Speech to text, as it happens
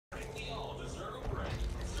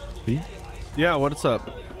Pete? Yeah, what's up?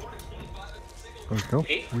 Let's go.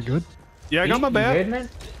 We good? Yeah, I got my You back. good, man?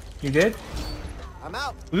 You good? I'm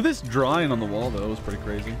out. Look at this drawing on the wall, though. It was pretty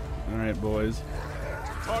crazy. All right, boys.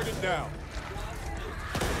 Target down.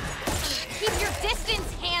 Keep your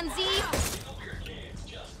distance, handsy.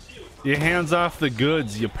 Your hands off the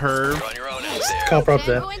goods, you perv. You're on your own out there. Copper up 10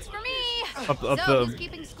 there. points for me. Up So, who's the.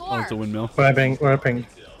 keeping Oh, score? it's a windmill. We're ping.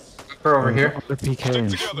 For over here. Other PK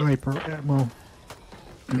and sniper ammo.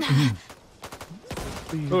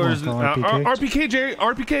 Oh, there's RPK, Jerry.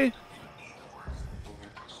 RPK.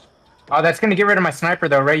 Oh, that's gonna get rid of my sniper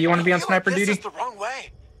though, Ray. You want to be on sniper This duty? is the wrong way.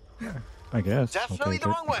 I guess. I'll Definitely take the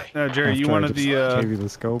it. wrong way. Jerry, you After I wanted just the. gave you the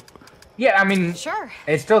scope. Yeah, I mean, Sure.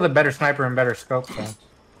 it's still the better sniper and better scope. So.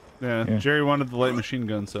 Yeah, Jerry wanted the light machine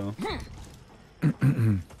gun, so.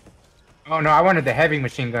 Oh no, I wanted the heavy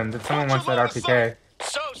machine guns. If someone wants that RPK,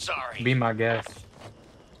 So sorry. be my guest.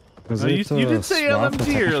 Does you it, did say swap LMG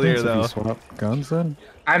attachments earlier, if you though. swap guns then?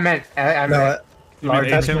 I meant No, large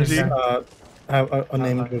mean machine HMG? gun.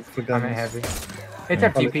 unnamed with for I guns. meant heavy. It's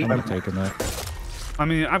Yeah, FTP. I'm taking that. I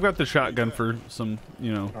mean, I've got the shotgun for some,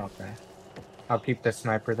 you know, Okay. I'll keep the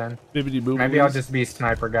sniper then. bibbity boo. Maybe I'll just be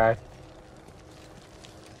sniper guy.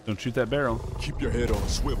 Don't shoot that barrel. Keep your head on a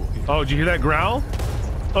swivel here. Oh, did you hear that growl?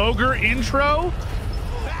 Ogre intro?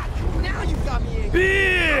 Now you got me in.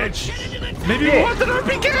 Bitch! Maybe you want that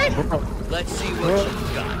RPK? Let's see what you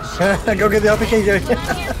got. Go get the RPK, Jerry. What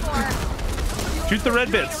I'm here for. Shoot the red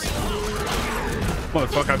bits.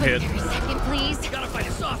 Motherfucker, I'm hit. Second, please. Gotta find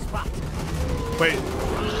a soft spot. Wait.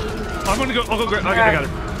 I'm gonna go. I'll go grab. I got it.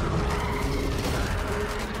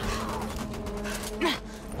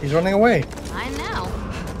 He's running away. I know.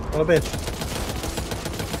 What a bitch.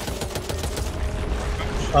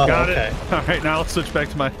 Oh, Got okay. it. All right, now I'll switch back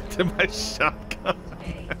to my shotgun.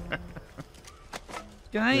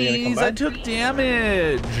 Guys, I took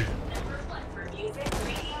damage.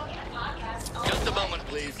 Just a moment,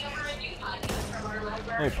 please.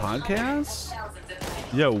 Oh, podcast?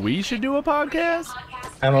 Yo, we should do a podcast?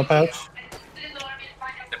 Ammo pouch.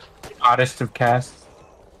 Oddest of casts.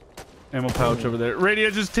 Ammo pouch over there. Radio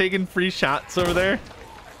just taking free shots over there.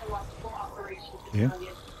 Yeah.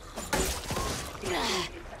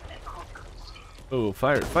 Oh,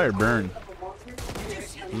 fire burn.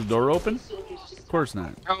 Is the door open? Of course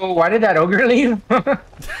not. Oh, why did that ogre leave? Because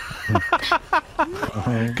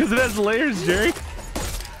it has layers, Jerry.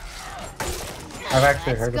 I've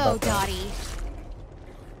actually heard Let's go, about that. Dottie.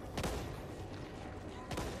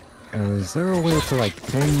 Is there a way to like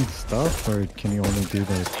ping stuff, or can you only do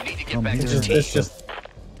the You need to get come back to here? the It's just Yeah,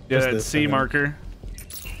 Just that this, C marker.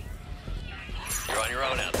 You're on your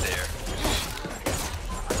own out there.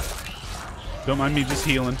 Don't mind me just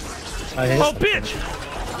healing. I hit. Oh, bitch!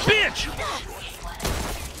 Bitch!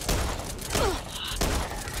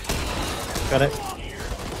 Got it.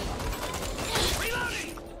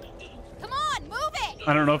 Come on, move it.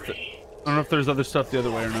 I don't know if there's other stuff the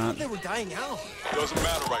other way or not. They were dying out. Doesn't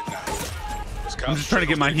matter right now. I'm just trying to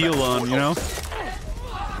get my heal on, you know?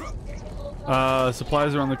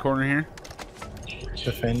 Supplies are on the corner here.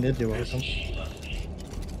 Defended. You're welcome.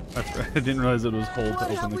 I didn't realize it was hold to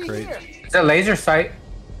open the crate. It's a laser sight.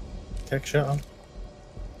 Tech shot on.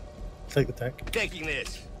 Take the tech. Taking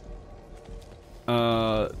this.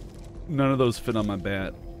 None of those fit on my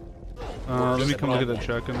bat. Let me come look at that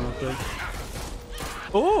shotgun real quick.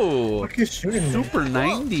 Oh, Fuck you shooting me? Super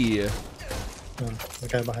 90. Oh, the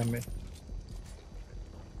guy behind me.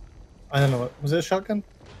 I don't know what was it. A shotgun?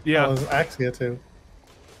 Yeah, Oh, there's an axe here too.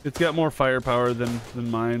 it's got more firepower than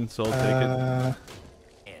mine, so I'll take it.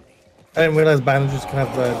 I didn't realize bandages can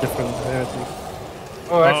have different rarities.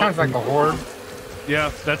 Oh, that Oh. sounds like a horde.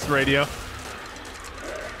 Yeah, that's the radio.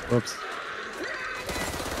 Whoops.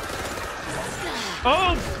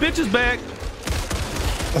 Oh, bitch is back.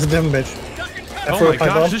 That's a different bitch. Oh threw a my pipe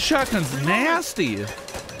gosh, bomb. this shotgun's nasty. We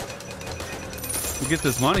get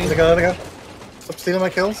this money. Let go, let go. Stop stealing my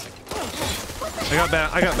kills. I got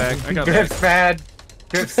back. I got back. Griff's mad.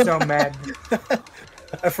 Griff's so mad.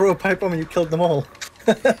 I threw a pipe bomb and you killed them all.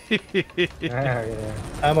 Yeah.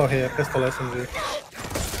 Ammo here, pistol SMG.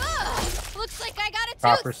 Looks like I got a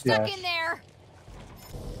Proper tooth stuck stash. in there.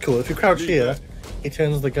 Cool, if you crouch here, he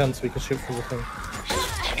turns the gun so we can shoot through the thing.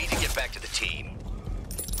 You need to get back to the team.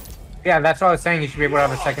 Yeah, that's what I was saying. You should be able to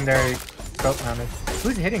have a secondary scope mounted.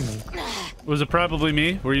 Who's hitting me? Was it probably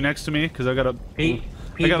me? Were you next to me? Because I got a Pete. I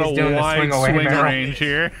Pete got is a doing the wide swing away swing barrel. range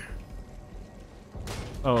here.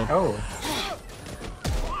 Oh. Oh.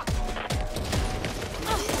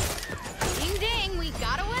 Ding ding, we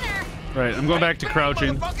got a winner. Right, I'm going back to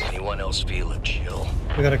crouching. Anyone else feel a chill?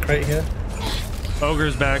 We got a crate here.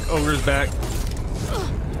 Ogre's back. Ogre's back.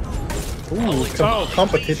 Ooh,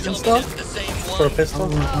 competition stuff for a pistol.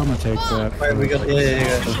 I'm gonna take that. Right, we got.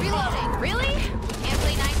 Yeah. Reloading. Really? Can't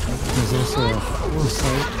play nice. There's also a full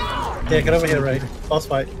sight. Yeah, get over here, Ray. Boss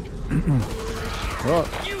fight. Oh,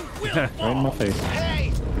 right in my face.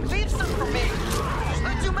 Hey, leave some for me. There's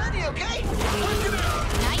not too many, okay?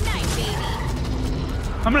 Night night, baby.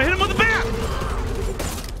 I'm gonna hit him with the bat.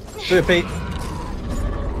 Do it, Pete.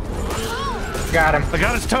 Got him. I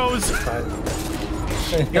got his toes.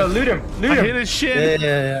 Yo, loot him. Loot I him. hit his shin.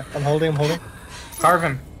 Yeah. I'm holding. Carve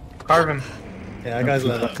him. Carve him. Yeah, that guy's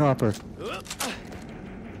level. Copper.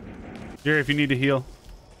 Jerry, if you need to heal.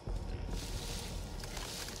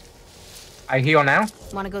 I heal now?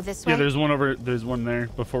 Want to go this way? Yeah, there's one over. There's one there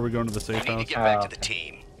before we go into the safe We need house. to get back to the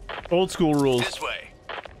team. Old school rules. This way.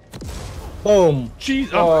 Boom. Jeez.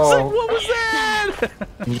 Oh. I was like, what was that?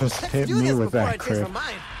 You just hit Do me this with before I that change my crit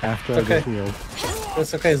mind. after I Okay. get healed.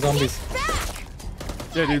 It's okay, zombies.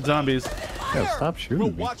 Yeah, dude, zombies. Yeah, stop Bro,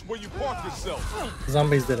 shooting me. watch where you park yourself.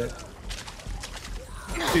 Zombies did it.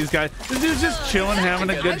 These guys. This dude's just chilling, having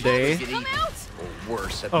a good day. Come out. Or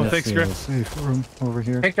worse. Oh, Let's thanks, see, Griff. a safe room over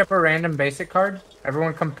here. Picked up a random basic card.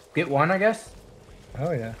 Everyone come get one, I guess.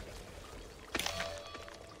 Oh yeah.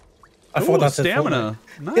 I Ooh, thought that's his stamina.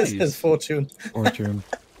 fortune. Nice. It's his fortune. Fortune.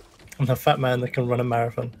 I'm a fat man that can run a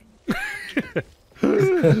marathon.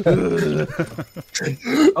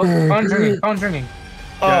 Oh, phone's ringing. Phone's ringing.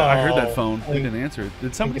 Yeah, I heard that Oh, phone. We didn't answer it.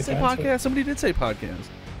 Did somebody say didn't answer podcast? Somebody did say podcast.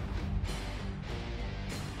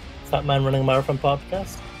 Fat man running a marathon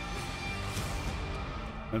podcast.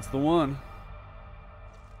 That's the one.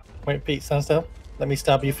 Wait, Pete, stand still. Let me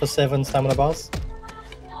stab you for 7 stamina bars.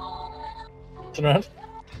 Turn around.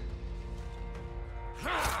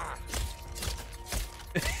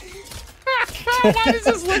 Why does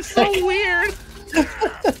this look so weird?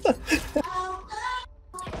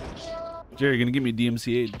 Jerry, you're gonna get me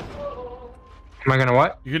DMCA'd. Am I gonna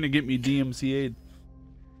what? You're gonna get me DMCA'd.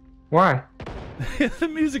 Why? The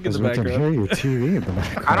music in the Because we can background. hear your TV in the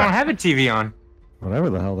background. I don't have a TV on. Whatever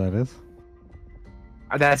the hell that is.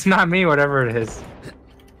 That's not me, whatever it is.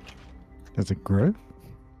 Is it Griff?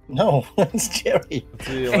 No, it's Jerry.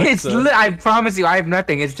 See, It's Alexa, I promise you, I have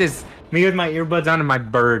nothing. It's just me with my earbuds on and my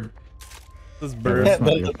bird. this Yeah, bird. That's not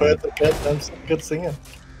the your bird, the bird, I'm good singer.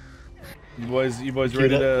 You boys ready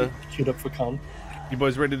to? Queued up for con. You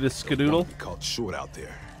boys ready to skadoodle? Be caught short out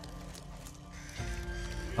there.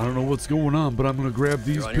 I don't know what's going on, but I'm gonna grab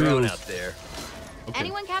these You're on your own out there.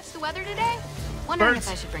 Anyone catch the weather today? Wondering Birds.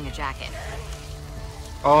 if I should bring a jacket.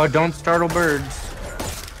 Oh, don't startle birds.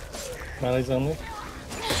 Mally's only.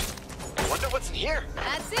 Wonder what's in here.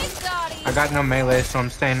 That's it, Dottie. I got no melee, so I'm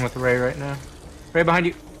staying with Ray right now. Ray behind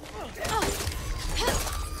you.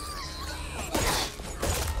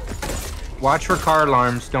 Watch for car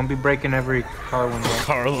alarms. Don't be breaking every car window.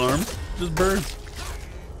 Car alarm. Just birds.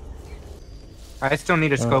 I still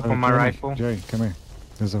need a scope on my Jerry, rifle. Jerry, come here.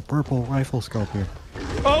 There's a purple rifle scope here.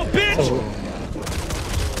 Oh, bitch!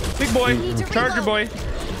 Big boy, Charger boy.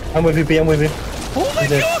 I'm with you, Pete. I'm with you. Oh my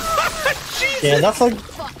There. god! Jesus! Yeah, that's like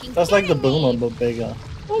Fucking the kidding me. boomer, but bigger.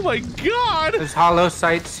 Oh my god! There's hollow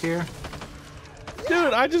sights here.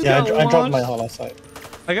 Dude, I just Yeah, got I dropped my launched. hollow sight.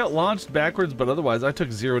 I got launched backwards, but otherwise I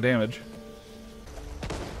took 0 damage.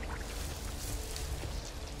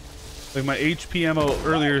 Like my HP ammo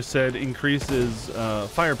earlier said increases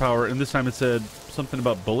firepower, and this time it said something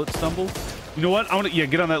about bullet stumble. You know what? I want to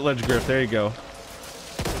get on that ledge, Griff. There you go.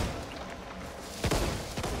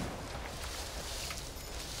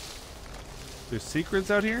 There's secrets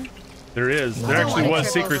out here? There is. There actually Wanna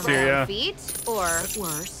was trip secrets over here, my yeah. own feet, or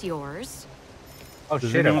worse, yours. Oh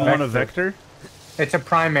Does shit, anyone want a vector. vector? It's a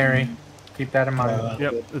primary. Keep that in mind.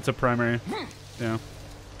 Yep, it's a primary. Yeah.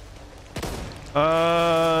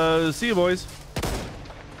 See you, boys.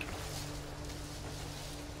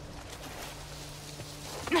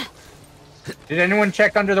 Did anyone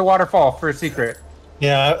check under the waterfall for a secret?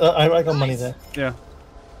 Yeah, I got money there. Yeah.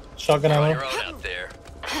 Shotgun You're on ammo. your own out there.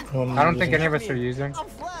 I don't think any of us are using. I'm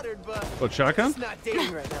flattered, but What, shotgun? it's not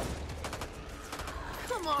dating right now.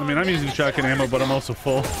 Come on. I mean, I'm using shotgun ammo, but I'm also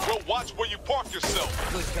full. Bro, watch where you park yourself.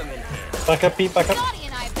 Please come in here. Back up, Pete. Back up. Dottie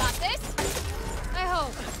and I have got this. I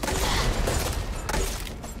hope.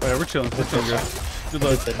 Oh, yeah, we're chilling. We're chilling, guys. Good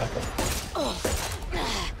luck. Stay back up.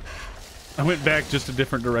 I went back just a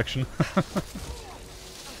different direction.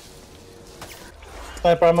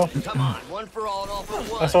 Sniper ammo. Come on, one for all and all for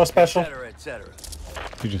one. I saw a special. Et cetera, et cetera.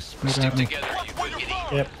 You just spit Stick at me. together, you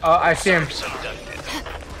wiggity. Yep. Oh, I see him.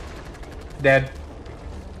 Dead.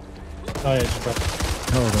 Oh yeah, just dropped.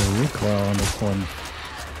 Oh, the recoil on this one.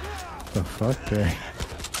 The fuck, Jerry?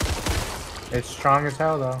 It's strong as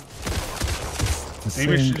hell though. Name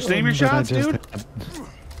your, just name your shots, dude.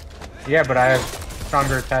 Yeah, but I have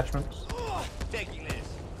stronger attachments. Taking this.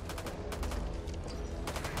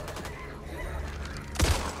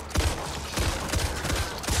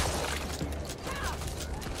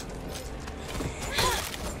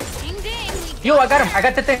 Ding ding. Yo, I got him. I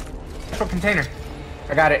got the thing. Actual container.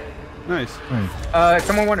 I got it. Nice.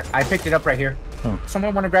 Someone want? I picked it up right here. Oh.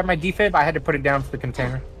 Someone want to grab my defib? I had to put it down for the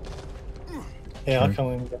container. Yeah, I'll come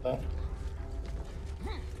in and get that.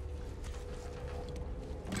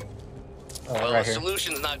 Well, right the here.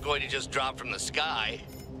 solution's not going to just drop from the sky.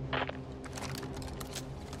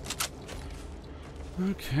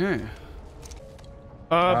 Okay.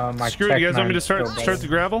 My Screw it. You guys want me to check start man's start the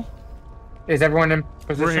gravel? Is everyone in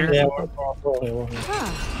position? We're here. Yeah, we're here.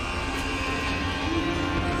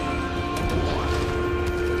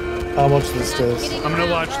 How much this does? I'm gonna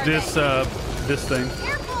watch this this thing.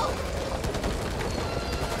 Careful.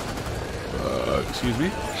 Excuse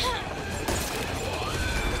me.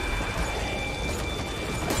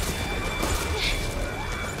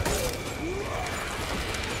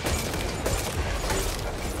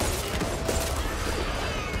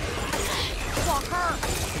 Walker.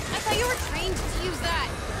 I thought you were trained to use that.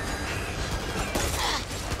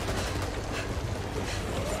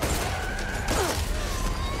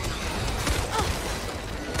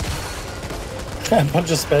 A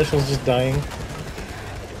bunch of specials just dying. And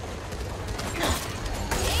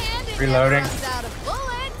it Reloading. never runs out of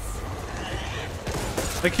bullets.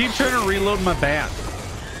 I keep trying to reload my bat.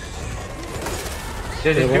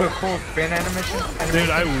 Did it Hey, do a what? cool spin animation? Dude,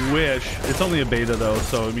 I wish. It's only a beta though,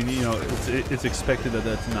 so I mean, you know, it's expected that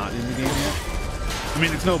that's not in the game yet. I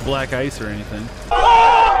mean, it's no black ice or anything.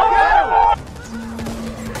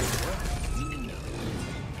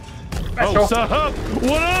 Oh, Special. sup?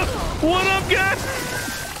 What up? What up, guys?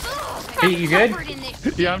 Hey, you good? Covered in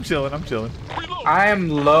this Yeah, I'm chilling. I'm chilling. I am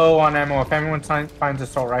low on ammo. If anyone finds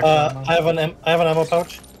assault rifle ammo. I have an ammo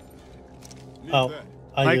pouch. Oh,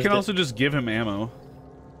 I used can it. also just give him ammo.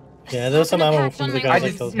 Yeah, there's some I'm gonna ammo patch from on the my guys I that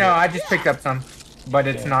just killed me. no, I just picked up some, but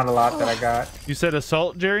it's not a lot that I got. You said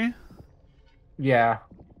assault, Jerry? Yeah,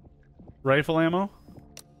 Rifle ammo?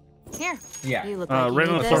 Here. yeah. You look like you Right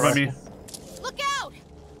on need the floor by this. me. Look out!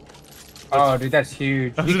 Oh, dude, that's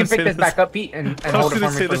huge. I was You can gonna say pick this that's- back up, Pete, and I was hold it gonna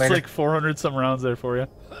for say me for that's later. like 400 some rounds there for you.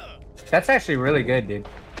 That's actually really good, dude.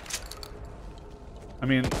 I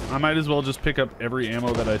mean, I might as well just pick up every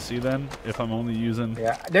ammo that I see then, if I'm only using...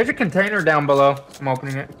 Yeah, there's a container down below. I'm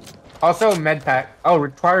opening it. Also, med pack. Oh,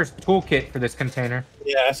 requires toolkit for this container.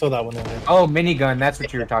 Yeah, I saw that one in there. Oh, minigun. That's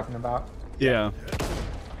what you were talking about. Yeah.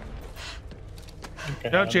 Okay,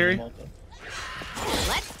 Ciao, Jerry.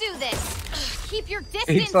 Let's do this. Keep your distance.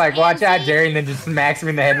 He's like, watch out, Angie." Jerry, and then just smacks me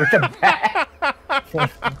in the head with the bat.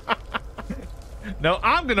 No,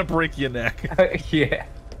 I'm gonna break your neck. Yeah.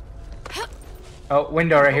 Oh,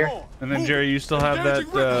 window right here. And then, Jerry, you still have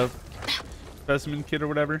that specimen kit or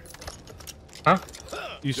whatever? Huh?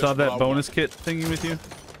 You still have that bonus kit thingy with you?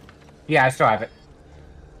 Yeah, I still have it.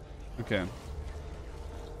 Okay.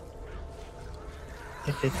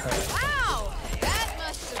 Wow, that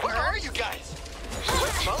must have Where are hurt. you guys?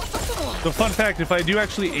 So, fun fact, if I do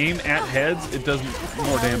actually aim at heads, it does more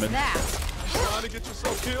How was damage. that? Trying to get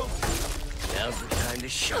yourself killed? Now's the time to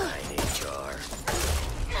shine, HR.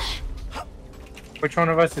 Which one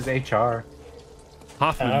of us is HR?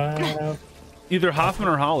 Hoffman. Either Hoffman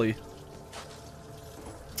or Holly.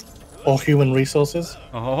 All human resources?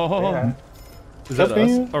 Oh. Yeah. Is that Could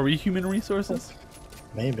be. us? Are we human resources?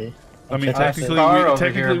 Maybe. I mean, check technically, Star we, over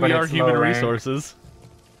technically here, but we are it's human low rank. resources.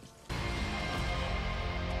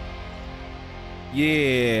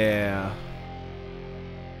 Yeah.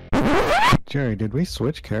 Jerry, did we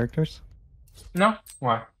switch characters? No?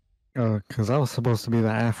 Why? Because I was supposed to be the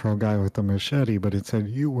Afro guy with the machete, but it said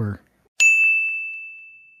you were.